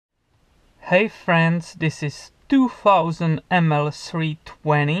Hey friends, this is 2000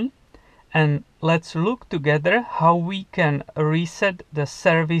 ML320 and let's look together how we can reset the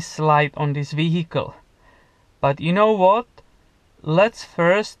service light on this vehicle. But you know what? Let's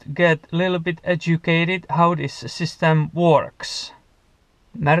first get a little bit educated how this system works.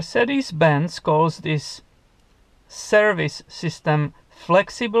 Mercedes-Benz calls this service system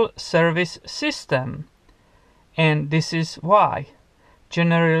flexible service system, and this is why.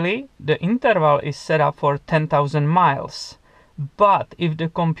 Generally, the interval is set up for 10,000 miles. But if the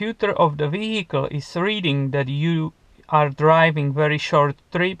computer of the vehicle is reading that you are driving very short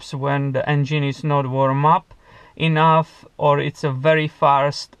trips when the engine is not warm up enough, or it's a very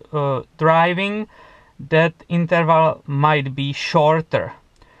fast driving, that interval might be shorter.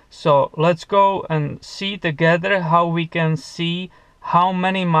 So let's go and see together how we can see how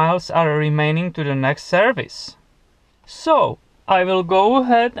many miles are remaining to the next service. So I will go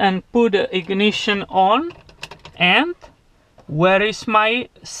ahead and put the ignition on, and where is my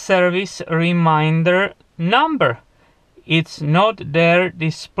service reminder number? It's not there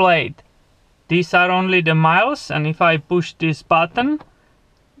displayed. These are only the miles, and if I push this button,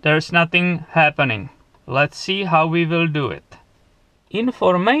 there's nothing happening. Let's see how we will do it.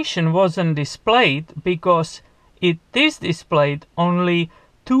 Information wasn't displayed because it is displayed only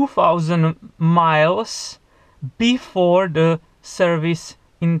 2000 miles before the service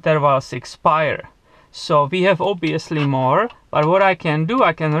intervals expire. So we have obviously more, but what I can do,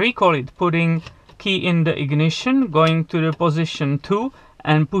 I can recall it, putting key in the ignition, going to the position 2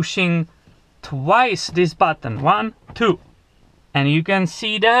 and pushing twice this button, 1, 2. And you can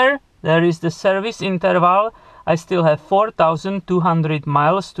see there is the service interval. I still have 4,200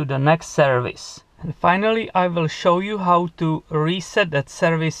 miles to the next service. And finally, I will show you how to reset that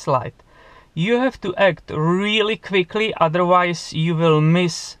service light. You have to act really quickly, otherwise you will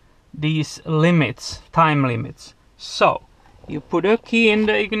miss these limits, time limits. So, you put a key in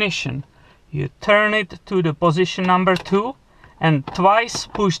the ignition, you turn it to the position number 2 and twice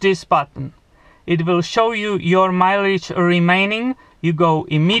push this button. It will show you your mileage remaining. You go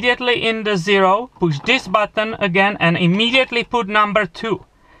immediately in the 0, push this button again and immediately put number 2.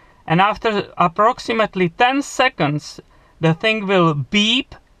 And after approximately 10 seconds, the thing will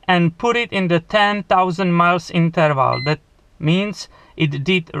beep and put it in the 10,000 miles interval. That means it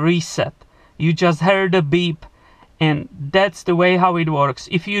did reset. You just heard a beep, and that's the way how it works.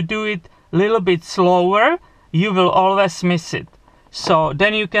 If you do it a little bit slower, you will always miss it. So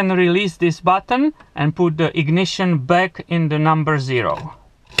then you can release this button and put the ignition back in the number 0.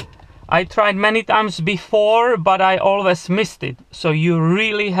 I tried many times before, but I always missed it. So you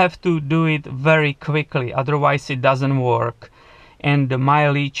really have to do it very quickly, otherwise it doesn't work. And the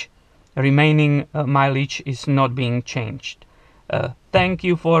mileage, remaining mileage is not being changed. Thank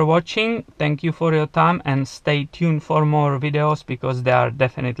you for watching, thank you for your time, and stay tuned for more videos because they are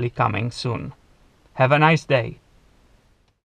definitely coming soon. Have a nice day.